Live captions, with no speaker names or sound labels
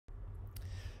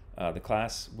The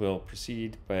class will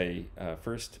proceed by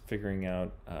first figuring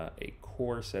out a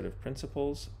core set of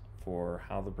principles for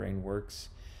how the brain works.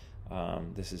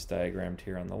 This is diagrammed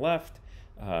here on the left.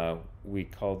 We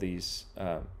call these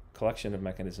collection of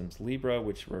mechanisms Libra,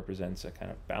 which represents a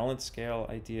kind of balance scale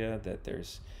idea that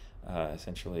there's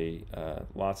essentially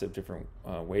lots of different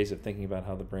ways of thinking about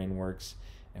how the brain works,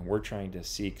 and we're trying to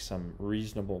seek some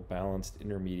reasonable, balanced,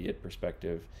 intermediate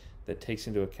perspective that takes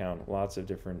into account lots of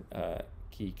different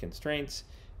key constraints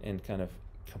and kind of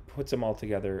puts them all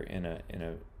together in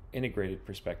a integrated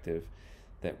perspective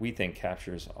that we think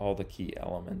captures all the key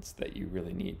elements that you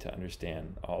really need to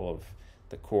understand all of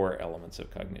the core elements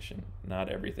of cognition. Not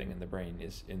everything in the brain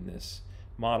is in this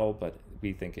model, but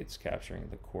we think it's capturing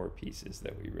the core pieces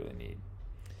that we really need.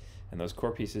 And those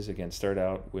core pieces, again, start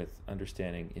out with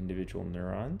understanding individual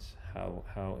neurons,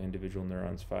 how individual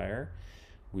neurons fire.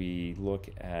 We look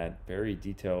at very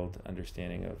detailed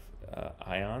understanding of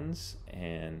ions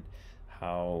and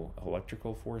how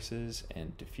electrical forces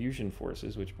and diffusion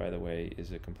forces, which, by the way,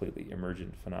 is a completely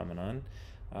emergent phenomenon.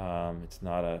 It's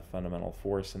not a fundamental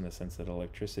force in the sense that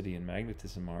electricity and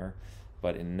magnetism are,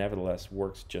 but it nevertheless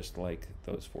works just like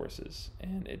those forces,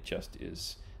 and it just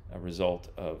is a result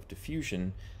of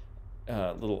diffusion,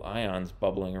 little ions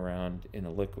bubbling around in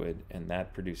a liquid, and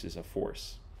that produces a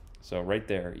force. So right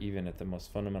there, even at the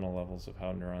most fundamental levels of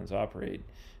how neurons operate,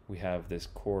 we have this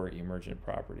core emergent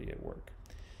property at work.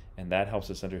 And that helps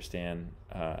us understand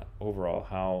overall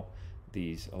how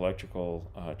these electrical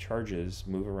charges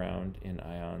move around in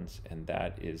ions, and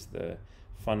that is the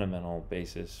fundamental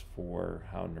basis for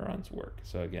how neurons work.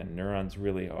 So again, neurons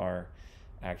really are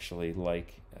actually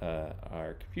like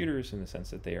our computers in the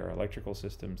sense that they are electrical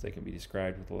systems. They can be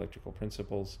described with electrical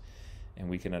principles, and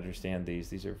we can understand these.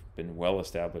 These have been well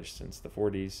established since the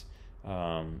 40s,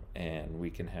 and we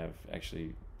can have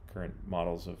actually current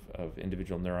models of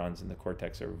individual neurons in the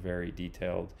cortex are very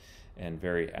detailed and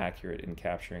very accurate in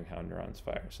capturing how neurons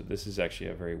fire. So this is actually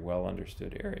a very well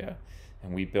understood area,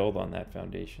 and we build on that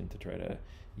foundation to try to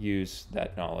use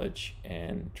that knowledge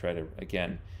and try to,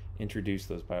 again, introduce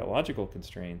those biological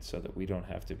constraints so that we don't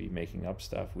have to be making up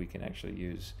stuff. We can actually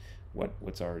use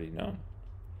what's already known.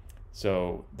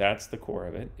 So that's the core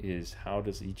of it, is how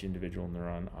does each individual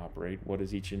neuron operate? What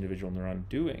is each individual neuron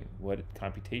doing? What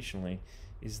computationally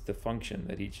is the function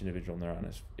that each individual neuron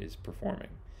is performing?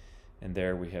 And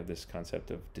there we have this concept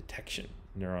of detection.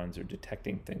 Neurons are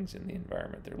detecting things in the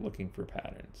environment. They're looking for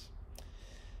patterns.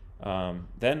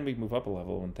 Then we move up a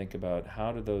level and think about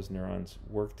how do those neurons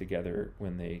work together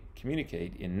when they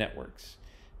communicate in networks.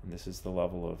 And this is the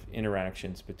level of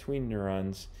interactions between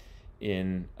neurons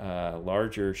in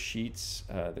larger sheets.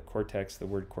 The cortex, the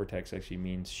word cortex actually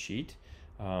means sheet.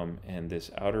 And this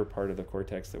outer part of the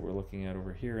cortex that we're looking at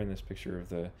over here in this picture of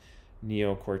the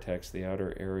neocortex, the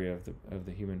outer area of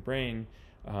the human brain,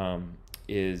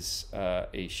 is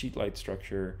a sheet-like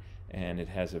structure, and it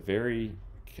has a very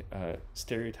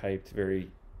stereotyped,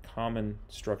 very common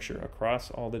structure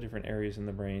across all the different areas in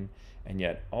the brain, and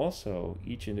yet also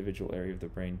each individual area of the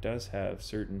brain does have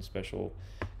certain special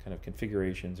kind of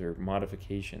configurations or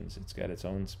modifications. It's got its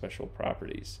own special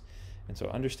properties. And so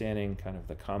understanding kind of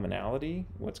the commonality,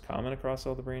 what's common across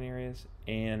all the brain areas,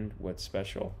 and what's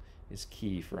special is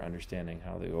key for understanding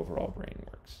how the overall brain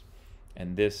works.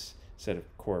 And this set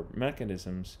of core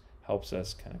mechanisms helps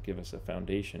us kind of give us a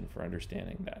foundation for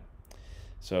understanding that.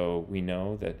 So we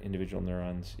know that individual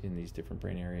neurons in these different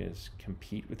brain areas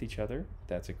compete with each other.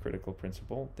 That's a critical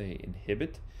principle. They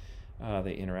inhibit.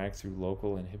 They interact through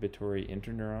local inhibitory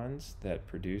interneurons that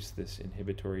produce this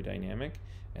inhibitory dynamic.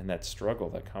 And that struggle,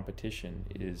 that competition,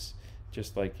 is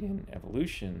just like in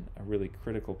evolution, a really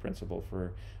critical principle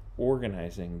for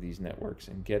organizing these networks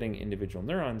and getting individual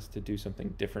neurons to do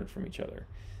something different from each other.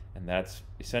 And that's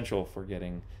essential for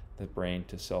getting the brain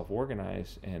to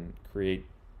self-organize and create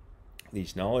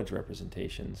these knowledge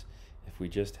representations. If we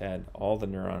just had all the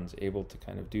neurons able to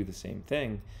kind of do the same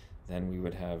thing, then we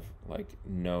would have like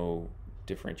no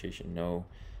differentiation, no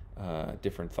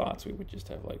different thoughts. We would just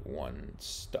have like one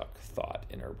stuck thought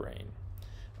in our brain.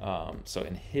 So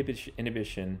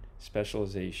inhibition,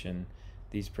 specialization,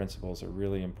 these principles are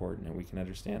really important, and we can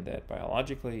understand that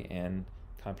biologically and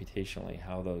computationally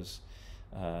how those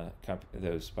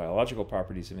biological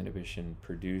properties of inhibition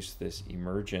produce this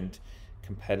emergent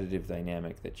competitive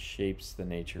dynamic that shapes the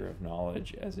nature of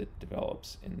knowledge as it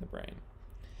develops in the brain.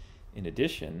 In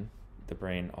addition, the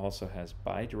brain also has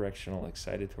bidirectional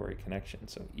excitatory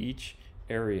connections. So each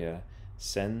area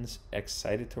sends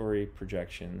excitatory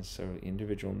projections, so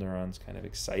individual neurons kind of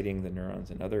exciting the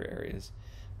neurons in other areas,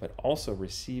 but also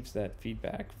receives that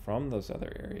feedback from those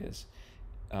other areas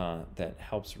that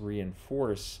helps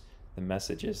reinforce the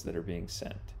messages that are being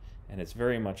sent. And it's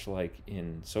very much like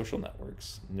in social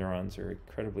networks. Neurons are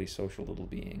incredibly social little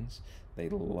beings. They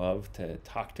love to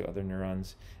talk to other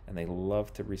neurons, and they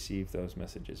love to receive those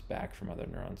messages back from other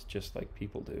neurons, just like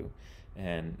people do.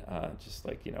 And just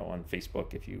like, on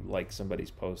Facebook, if you like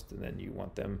somebody's post and then you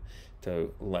want them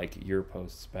to like your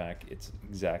posts back, it's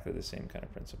exactly the same kind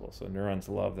of principle. So neurons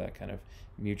love that kind of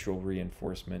mutual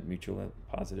reinforcement, mutual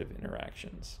positive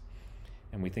interactions.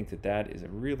 And we think that that is a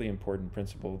really important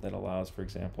principle that allows, for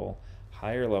example,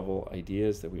 higher level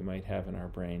ideas that we might have in our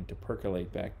brain to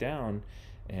percolate back down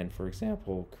and, for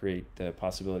example, create the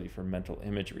possibility for mental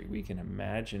imagery. We can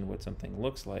imagine what something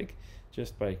looks like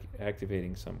just by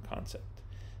activating some concept.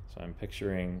 So I'm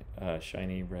picturing a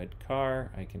shiny red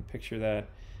car. I can picture that.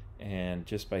 And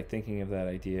just by thinking of that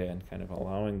idea and kind of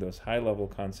allowing those high level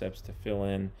concepts to fill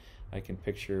in, I can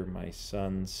picture my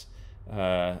son's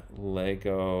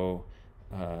Lego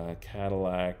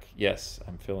Cadillac. Yes,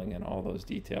 I'm filling in all those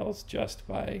details just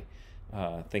by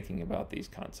thinking about these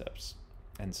concepts.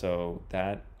 And so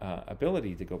that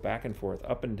ability to go back and forth,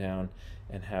 up and down,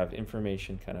 and have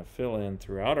information kind of fill in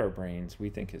throughout our brains, we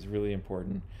think is really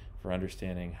important for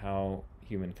understanding how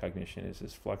human cognition is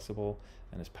as flexible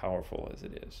and as powerful as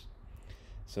it is.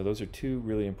 So those are two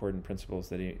really important principles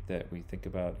that we think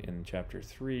about in Chapter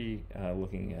 3,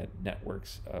 looking at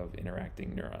networks of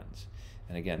interacting neurons.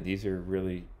 And again, these are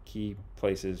really key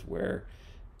places where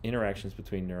interactions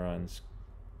between neurons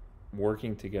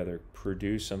working together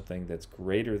produce something that's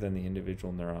greater than the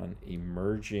individual neuron.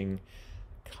 Emerging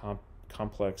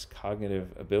complex cognitive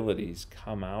abilities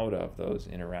come out of those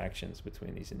interactions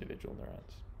between these individual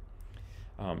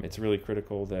neurons. It's really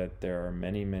critical that there are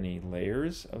many, many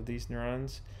layers of these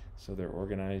neurons. So they're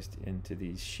organized into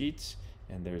these sheets,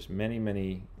 and there's many,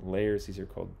 many layers. These are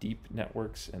called deep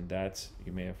networks, and that's,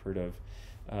 you may have heard of,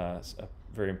 a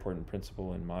very important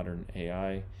principle in modern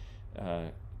AI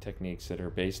techniques that are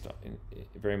based on,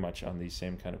 very much on these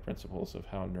same kind of principles of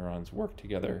how neurons work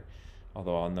together.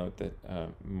 Although I'll note that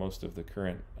most of the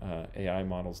current AI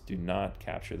models do not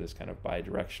capture this kind of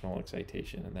bidirectional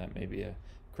excitation, and that may be a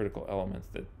critical element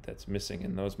that's missing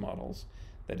in those models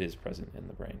that is present in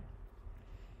the brain.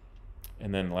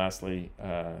 And then lastly,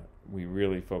 we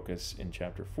really focus in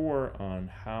Chapter 4 on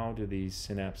how do these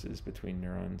synapses between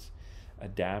neurons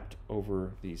adapt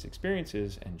over these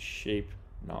experiences and shape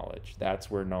knowledge. That's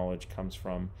where knowledge comes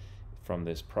from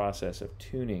this process of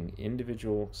tuning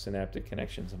individual synaptic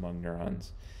connections among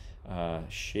neurons,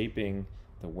 shaping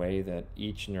the way that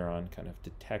each neuron kind of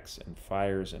detects and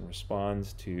fires and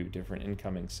responds to different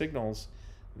incoming signals.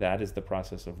 That is the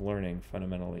process of learning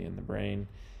fundamentally in the brain.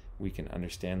 We can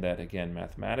understand that, again,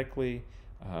 mathematically.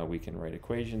 We can write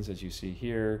equations, as you see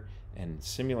here, and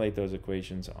simulate those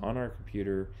equations on our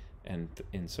computer, and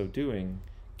in so doing,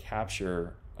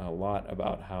 capture a lot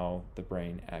about how the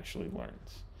brain actually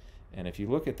learns. And if you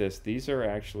look at this, these are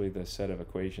actually the set of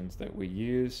equations that we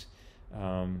use,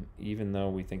 even though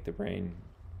we think the brain,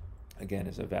 again,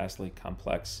 is a vastly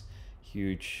complex,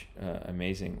 huge,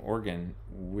 amazing organ.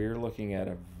 We're looking at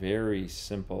a very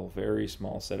simple, very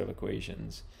small set of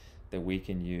equations that we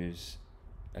can use,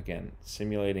 again,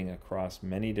 simulating across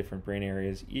many different brain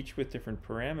areas, each with different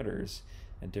parameters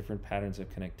and different patterns of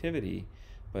connectivity,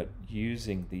 but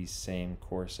using these same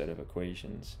core set of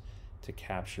equations to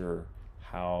capture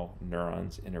how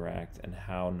neurons interact and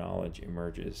how knowledge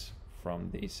emerges from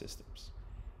these systems.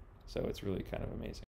 So it's really kind of amazing.